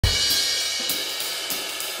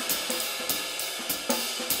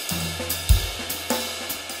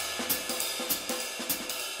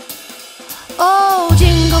Oh,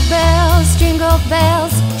 jingle bells,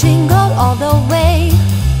 jingle all the way.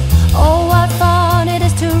 Oh, what fun it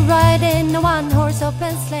is to ride in a one-horse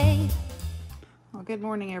open sleigh. Well, good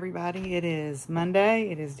morning, everybody. It is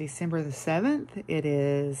Monday. It is December the 7th. It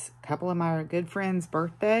is a couple of my good friends'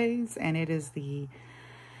 birthdays, and it is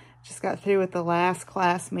just got through with the last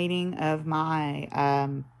class meeting of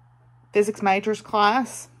my physics majors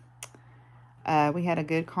class. We had a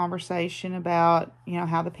good conversation about,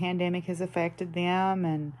 how the pandemic has affected them,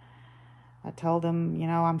 and I told them,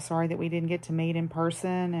 I'm sorry that we didn't get to meet in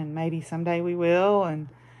person, and maybe someday we will, and,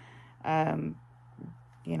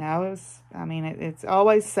 it's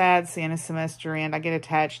always sad seeing a semester end. I get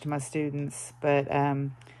attached to my students, but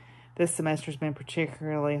this semester's been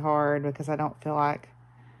particularly hard because I don't feel like,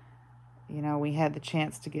 we had the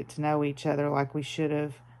chance to get to know each other like we should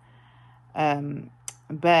have.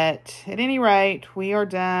 But at any rate, we are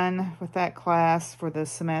done with that class for the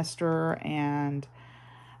semester, and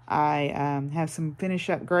I have some finish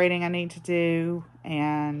up grading I need to do,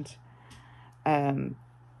 and I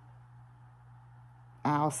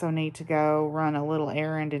also need to go run a little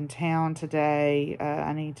errand in town today.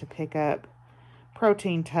 I need to pick up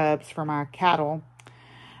protein tubs for my cattle.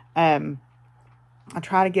 I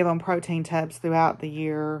try to give them protein tubs throughout the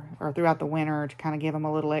year or throughout the winter to kind of give them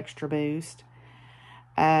a little extra boost.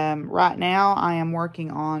 Right now I am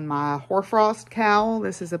working on my hoarfrost cowl.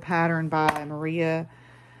 This is a pattern by Maria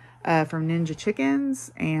from Ninja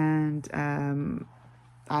Chickens, and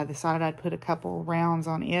I decided I'd put a couple rounds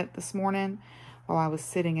on it this morning while I was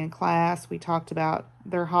sitting in class. We talked about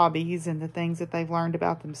their hobbies and the things that they've learned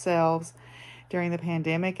about themselves during the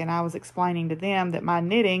pandemic, and I was explaining to them that my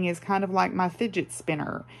knitting is kind of like my fidget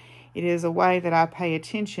spinner. It is a way that I pay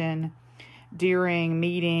attention during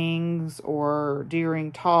meetings or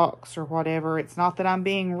during talks or whatever. It's not that I'm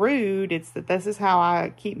being rude. It's that this is how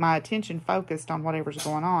I keep my attention focused on whatever's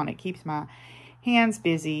going on. It keeps my hands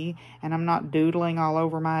busy, and I'm not doodling all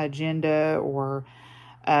over my agenda or,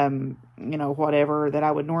 whatever that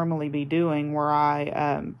I would normally be doing where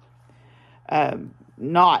I,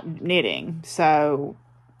 not knitting. So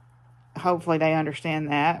hopefully they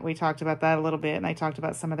understand that. We talked about that a little bit, and they talked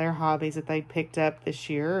about some of their hobbies that they picked up this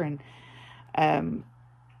year, and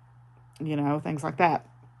things like that.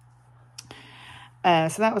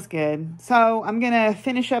 So that was good. So I'm going to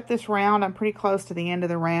finish up this round. I'm pretty close to the end of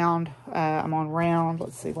the round. I'm on round,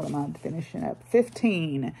 let's see, what am I finishing up?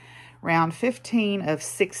 15. Round 15 of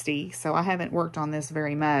 60. So I haven't worked on this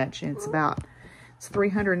very much. And it's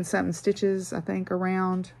 300 and something stitches, I think,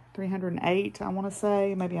 around 308, I want to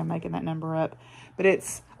say. Maybe I'm making that number up. But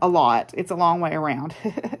it's a lot. It's a long way around.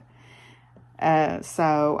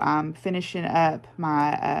 So I'm finishing up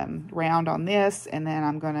my round on this, and then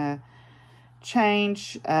I'm going to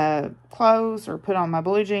change clothes or put on my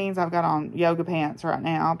blue jeans. I've got on yoga pants right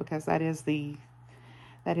now because that is the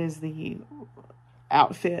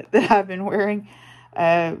outfit that I've been wearing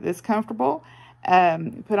that's comfortable.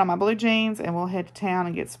 Put on my blue jeans, and we'll head to town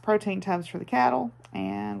and get some protein tubs for the cattle,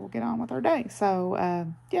 and we'll get on with our day. So,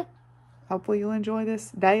 yeah, hopefully you'll enjoy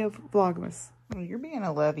this day of Vlogmas. Well, you're being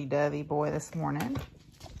a lovey-dovey boy this morning.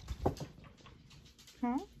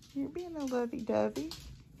 Huh? You're being a lovey-dovey.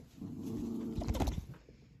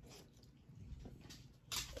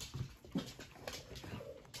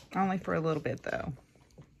 Only for a little bit, though.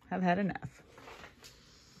 I've had enough.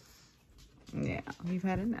 Yeah, you've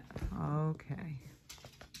had enough. Okay.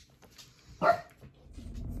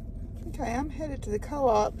 Okay, I'm headed to the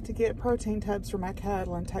co-op to get protein tubs for my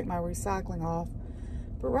cattle and take my recycling off.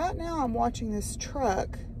 But right now I'm watching this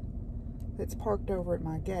truck that's parked over at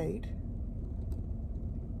my gate.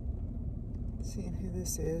 Seeing who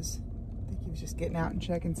this is. I think he was just getting out and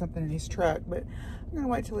checking something in his truck, but I'm going to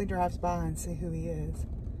wait till he drives by and see who he is.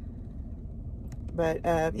 But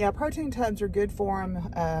yeah, protein tubs are good for him.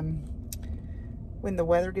 When the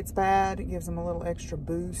weather gets bad, it gives them a little extra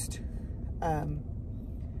boost.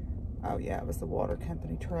 Oh yeah, it was the water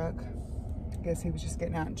company truck. I guess he was just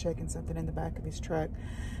getting out and checking something in the back of his truck.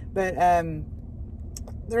 But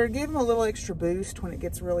they're giving them a little extra boost when it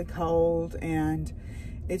gets really cold, and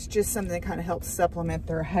it's just something that kind of helps supplement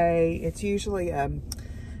their hay. It's usually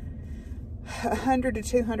 100 to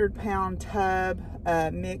 200 pound tub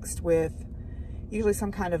mixed with usually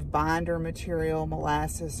some kind of binder material,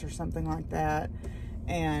 molasses or something like that,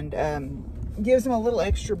 and gives them a little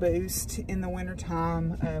extra boost in the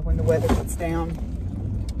wintertime when the weather gets down.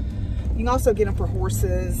 You can also get them for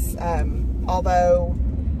horses, although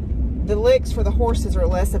the licks for the horses are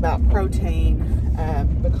less about protein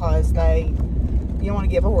because they you don't want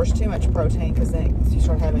to give a horse too much protein because then you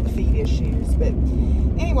start having feed issues. But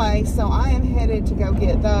anyway, so I am headed to go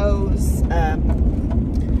get those.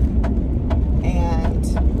 And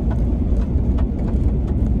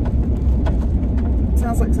it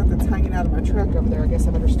sounds like something's hanging out of my truck over there. I guess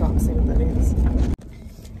I better stop and see what that is.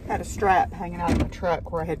 Had a strap hanging out of my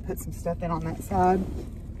truck where I had put some stuff in on that side.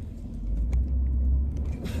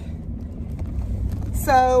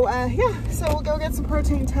 So yeah, so we'll go get some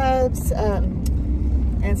protein tubs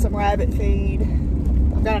and some rabbit feed.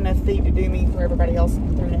 I've got enough feed to do me for everybody else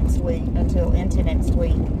through next week, into next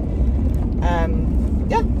week.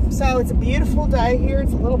 Yeah, so it's a beautiful day here.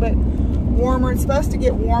 It's a little bit warmer. It's supposed to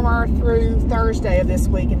get warmer through Thursday of this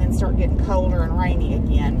week and then start getting colder and rainy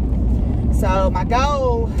again. So my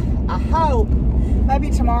goal, I hope, maybe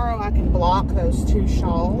tomorrow I can block those 2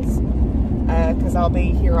 shawls because I'll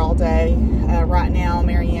be here all day. Right now,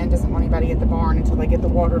 Marianne doesn't want anybody at the barn until they get the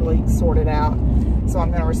water leaks sorted out. So I'm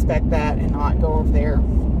going to respect that and not go over there.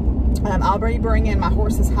 I'll be bringing my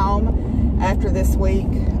horses home after this week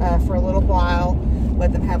for a little while.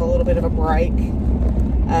 Let them have a little bit of a break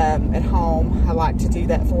at home. I like to do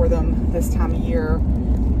that for them this time of year.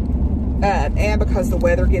 And because the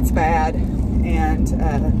weather gets bad, and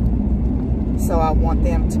so I want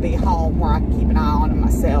them to be home where I can keep an eye on them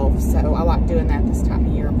myself. So I like doing that this time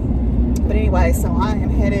of year. But anyway, so I am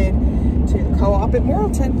headed to the co-op at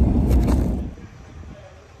Morrilton.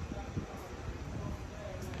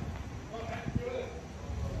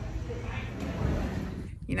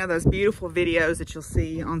 You know those beautiful videos that you'll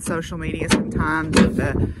see on social media sometimes of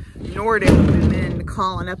the Nordic women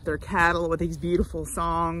calling up their cattle with these beautiful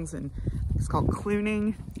songs, and it's called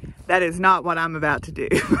clooning. That is not what I'm about to do,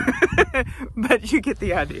 but you get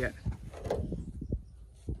the idea.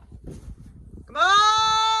 Come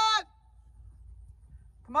on!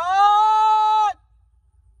 Come on!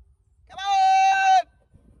 Come on!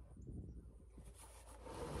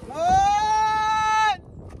 Come on!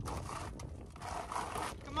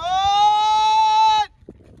 Come on! Come on!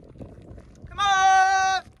 Come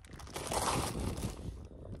on! Come on! Come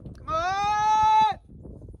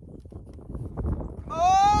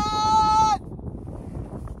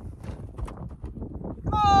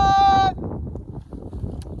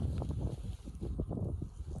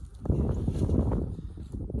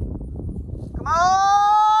on! Come on!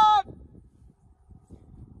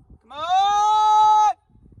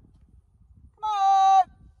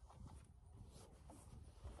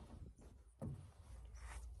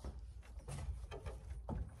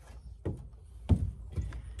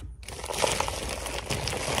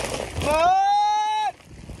 Come on! Come on! Come on!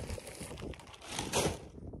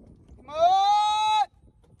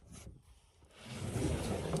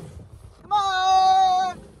 Come on! Come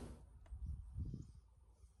on!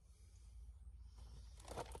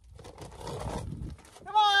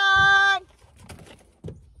 Come on!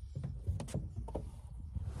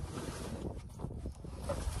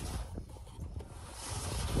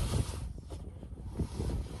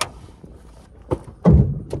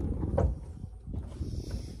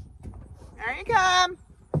 There you come.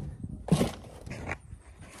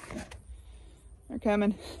 They're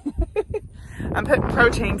coming. I'm putting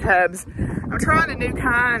protein tubs. I'm trying a new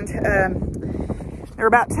kind. They're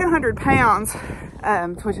about 200 pounds,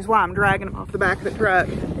 which is why I'm dragging them off the back of the truck.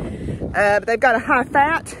 But they've got a high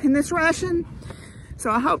fat in this ration,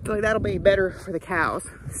 so hopefully that'll be better for the cows.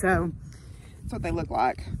 So that's what they look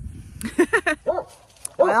like.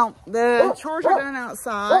 Well, the chores are done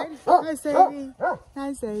outside. Hi, Sadie.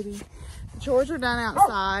 Hi, Sadie. The chores are done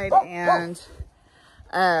outside, and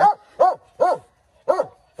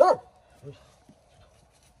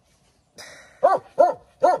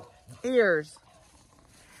ears.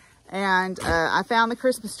 And I found the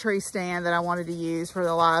Christmas tree stand that I wanted to use for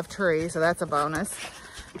the live tree, so that's a bonus.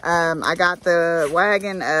 I got the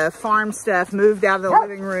wagon of farm stuff moved out of the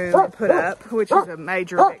living room and put up, which is a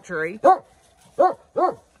major victory.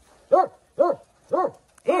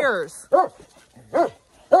 Ears.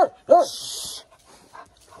 Shh.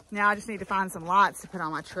 Now I just need to find some lights to put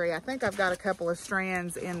on my tree. I think I've got a couple of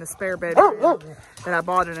strands in the spare bedroom that I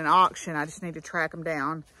bought at an auction. I just need to track them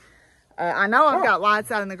down. I know I've got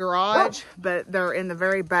lights out in the garage, but they're in the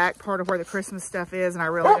very back part of where the Christmas stuff is, and I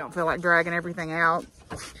really don't feel like dragging everything out.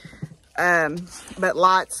 But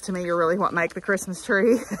lights to me are really what make the Christmas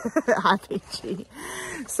tree. Hi, Peachy.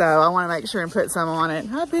 So I want to make sure and put some on it.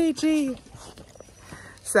 Hi, Peachy.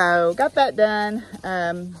 So got that done.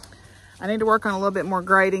 I need to work on a little bit more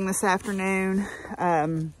grading this afternoon.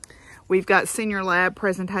 We've got senior lab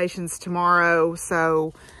presentations tomorrow,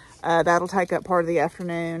 so That'll take up part of the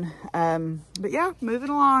afternoon. But yeah, moving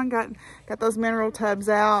along. Got those mineral tubs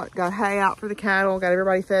out. Got hay out for the cattle. Got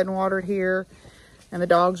everybody fed and watered here. And the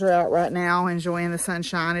dogs are out right now enjoying the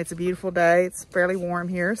sunshine. It's a beautiful day. It's fairly warm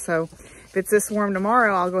here. So if it's this warm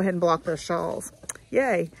tomorrow, I'll go ahead and block their shawls.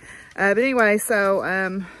 Yay. But anyway, so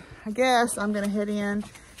I guess I'm going to head in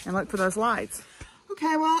and look for those lights.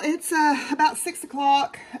 Okay, well, it's about 6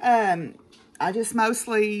 o'clock. I just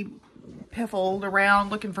mostly piffled around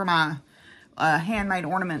looking for my handmade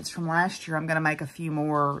ornaments from last year. I'm going to make a few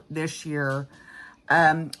more this year.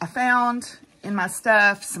 I found in my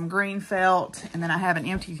stuff some green felt, and then I have an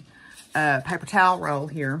empty paper towel roll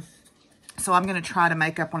here. So I'm going to try to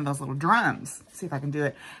make up one of those little drums. See if I can do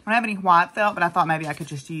it. I don't have any white felt, but I thought maybe I could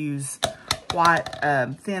just use white,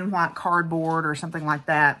 thin white cardboard or something like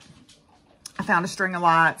that. I found a string of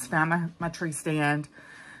lights, found my tree stand.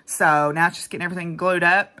 So now it's just getting everything glued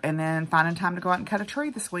up and then finding time to go out and cut a tree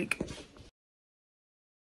this week.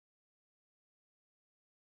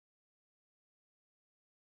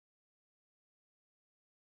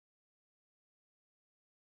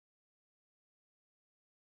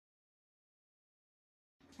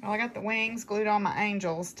 Well, I got the wings glued on my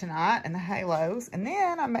angels tonight and the halos. And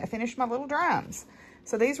then I finished my little drums.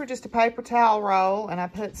 So these were just a paper towel roll, and I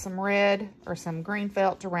put some red or some green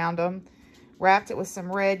felt around them, wrapped it with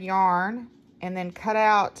some red yarn, and then cut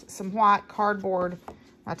out some white cardboard.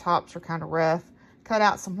 My tops are kind of rough. Cut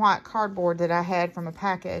out some white cardboard that I had from a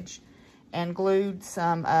package and glued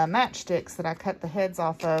some matchsticks that I cut the heads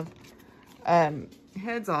off of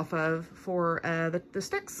for the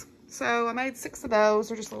sticks. So I made 6 of those.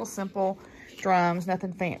 They're just little simple drums,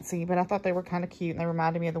 nothing fancy, but I thought they were kind of cute, and they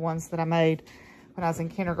reminded me of the ones that I made when I was in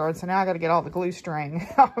kindergarten. So now I got to get all the glue string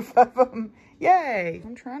off of them. Yay!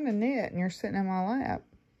 I'm trying to knit, and you're sitting in my lap.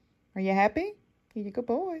 Are you happy? You're a good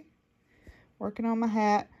boy. Working on my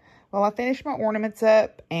hat. Well, I finished my ornaments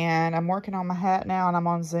up, and I'm working on my hat now, and I'm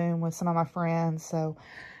on Zoom with some of my friends. So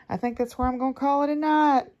I think that's where I'm going to call it a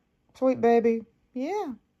night. Sweet baby.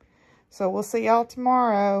 Yeah. So we'll see y'all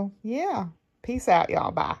tomorrow. Yeah. Peace out,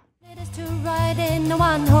 y'all. Bye. It is to ride in a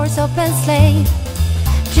one-horse open sleigh.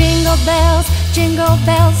 Jingle bells, jingle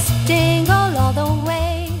all the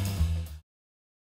way.